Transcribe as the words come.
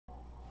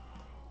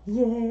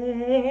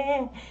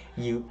Yeah,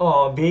 you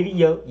on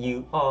video,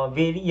 you on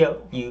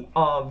video, you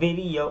on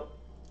video.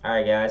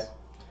 Alright, guys,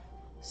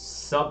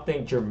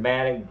 something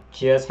dramatic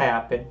just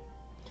happened.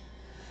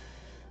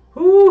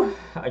 Whew,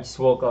 I just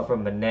woke up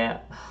from a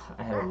nap.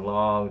 I had a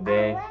long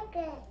day.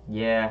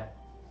 Yeah,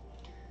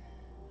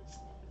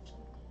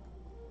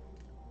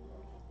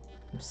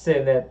 I'm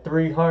sitting at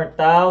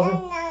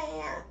 300,000,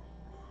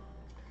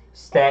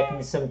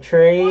 stacking some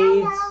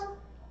trades.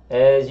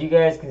 As you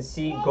guys can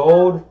see,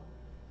 gold.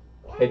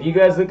 If you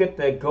guys look at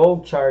the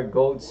gold chart,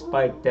 gold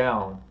spiked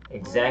down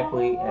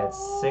exactly at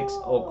 6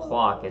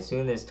 o'clock as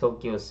soon as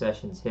Tokyo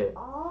sessions hit.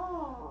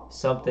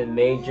 Something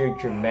major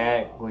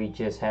dramatically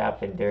just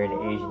happened during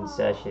the Asian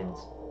sessions.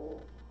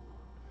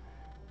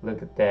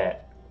 Look at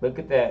that. Look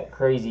at that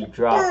crazy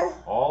drop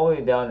all the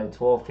way down to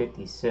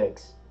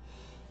 1256.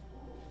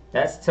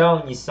 That's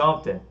telling you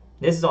something.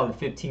 This is on the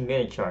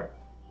 15-minute chart.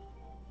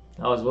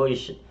 I was really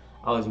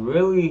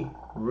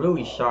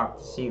shocked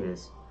to see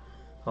this.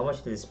 How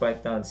much did it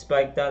spike down? It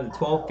spiked down to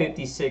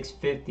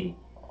 1256.50.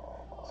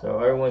 So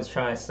everyone's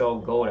trying to sell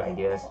gold, I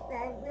guess.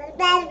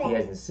 You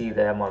guys can see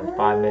that I'm on the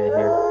 5-minute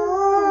here.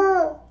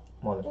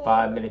 I'm on the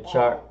 5-minute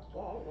chart.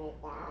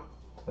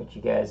 Want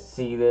you guys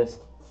see this?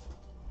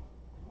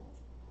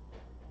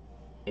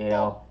 You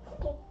know?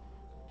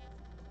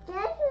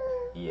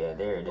 Yeah,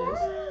 there it is.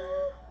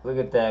 Look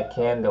at that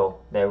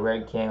candle. That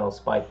red candle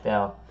spiked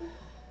down.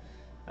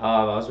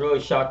 I was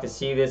really shocked to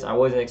see this. I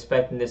wasn't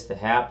expecting this to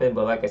happen,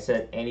 but like I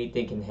said,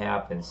 anything can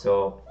happen.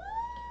 So,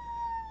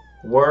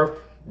 worth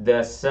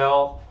the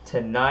sell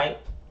tonight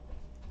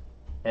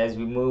as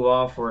we move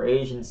on for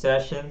Asian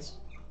sessions.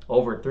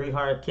 Over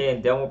 300K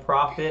in demo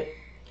profit.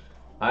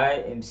 I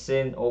am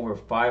sitting over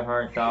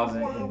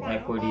 500,000 in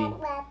equity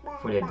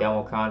for the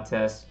demo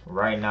contest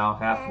right now,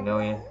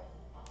 $500,000.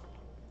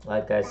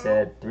 Like I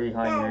said,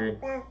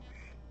 300.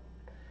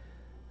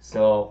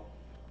 So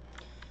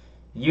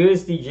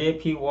USD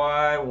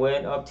JPY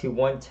went up to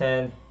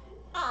 110,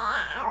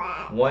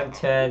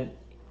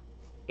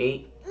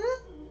 110.8,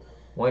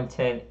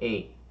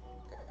 110.8.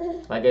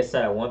 Like I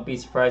said, I wouldn't be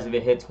surprised if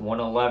it hits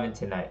 111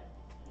 tonight,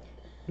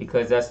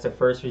 because that's the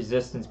first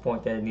resistance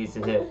point that it needs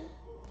to hit.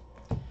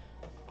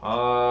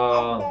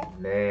 Oh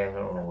man, I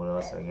don't know what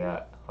else I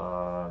got.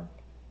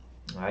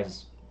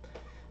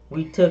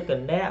 We took a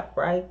nap,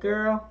 right,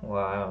 girl?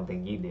 Well, I don't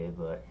think you did,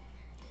 but.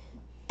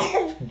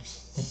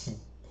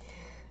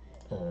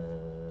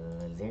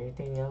 Is there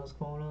anything else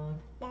going on?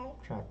 I'm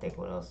trying to think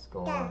what else is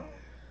going on.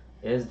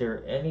 Is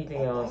there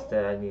anything else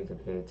that I need to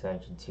pay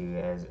attention to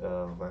as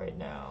of right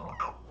now?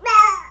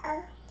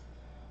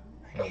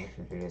 Let me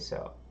figure this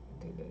out.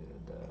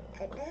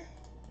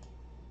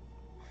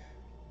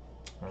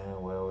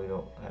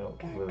 Well, I don't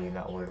really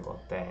not worried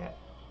about that.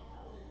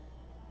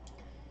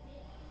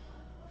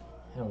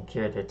 I don't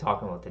care if they're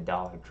talking about the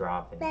dollar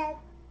dropping. That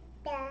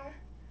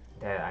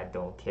I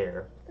don't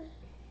care.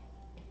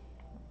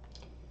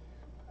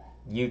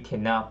 You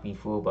cannot be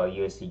fooled by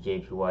USD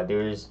JPY.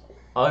 There's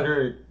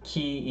other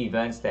key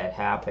events that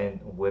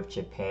happen with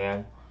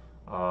Japan,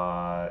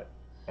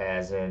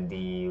 as in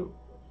the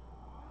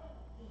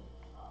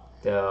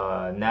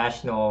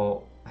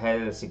national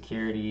head of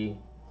security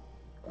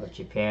of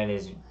Japan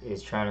is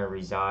trying to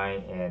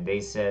resign, and they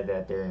said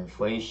that their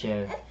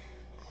inflation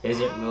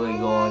isn't really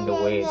going the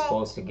way it's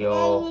supposed to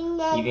go,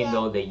 even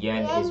though the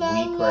yen is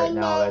weak right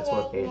now. That's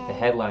what the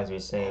headlines were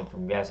saying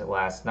from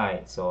last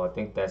night. So I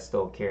think that's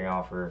still carrying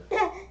on for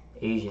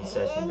Asian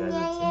sessions as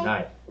of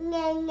tonight.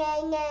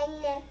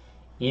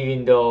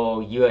 Even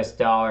though US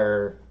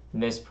dollar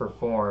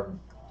misperformed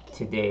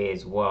today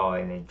as well,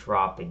 and it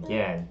dropped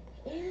again.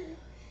 There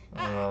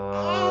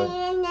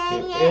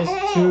is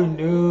two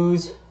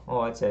news. Oh,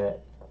 what's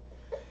that?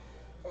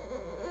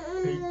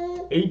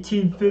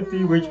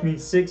 1850, which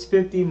means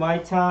 6:50 my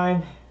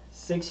time.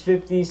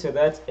 6:50, so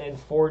that's in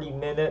 40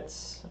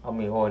 minutes. I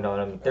mean, hold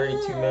on,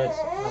 32 minutes.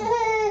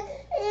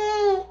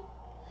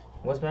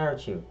 What's the matter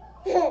with you?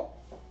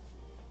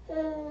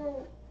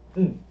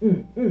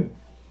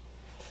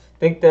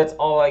 Think that's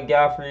all I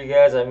got for you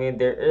guys. I mean,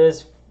 there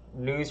is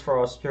news for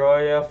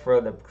Australia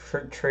for the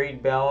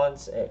trade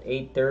balance at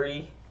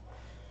 8:30.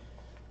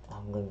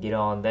 I'm going to get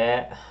on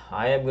that.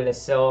 I am going to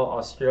sell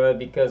Australia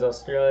because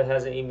Australia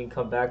hasn't even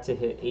come back to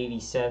hit 80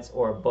 cents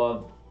or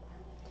above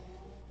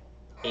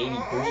 83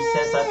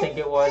 cents, I think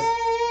it was.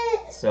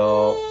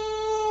 So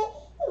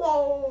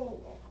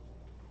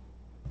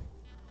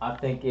I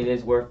think it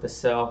is worth the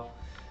sell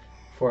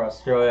for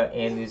Australia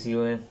and New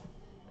Zealand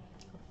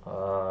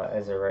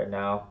as of right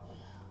now.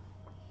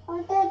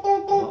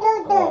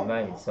 Oh, I'm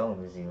not even selling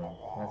New Zealand.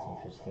 That's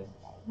interesting.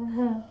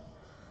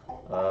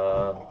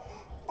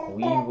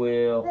 We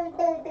will.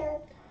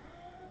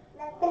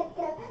 I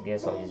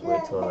guess I'll just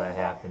wait till that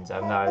happens. I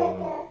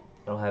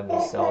don't have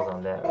any sales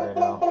on that right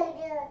now.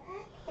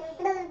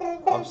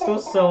 I'm still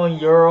selling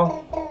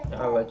euro.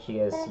 I'll let you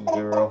guys see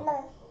euro.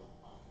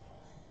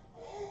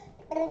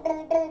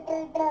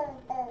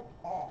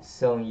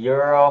 Selling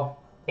euro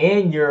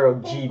and euro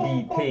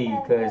GBP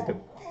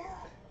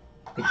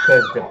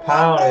because the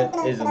pound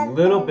is a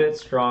little bit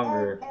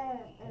stronger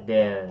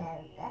than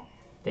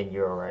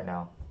euro right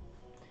now.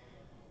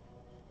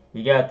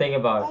 You gotta think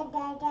about it.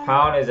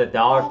 Pound is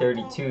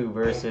 $1.32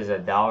 versus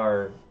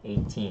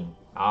 $1.18.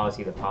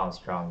 Obviously, the pound's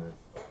stronger.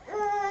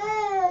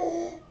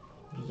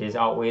 You just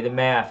outweigh the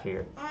math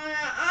here.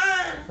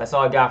 That's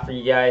all I got for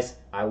you guys.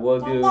 I will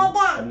do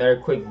another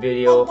quick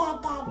video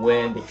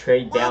when the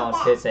trade balance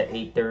hits at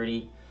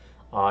 8:30.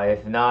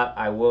 If not,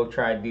 I will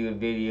try to do a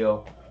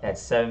video at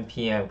 7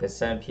 p.m. because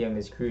 7 p.m.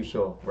 is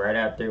crucial right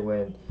after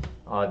when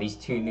these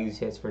two news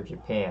hits for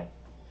Japan.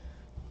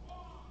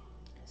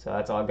 So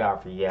that's all I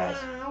got for you guys.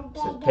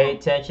 So pay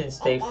attention,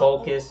 stay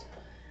focused,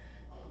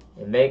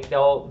 and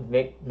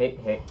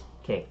hey,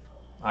 okay.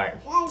 All right.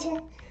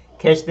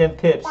 Catch them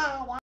pips.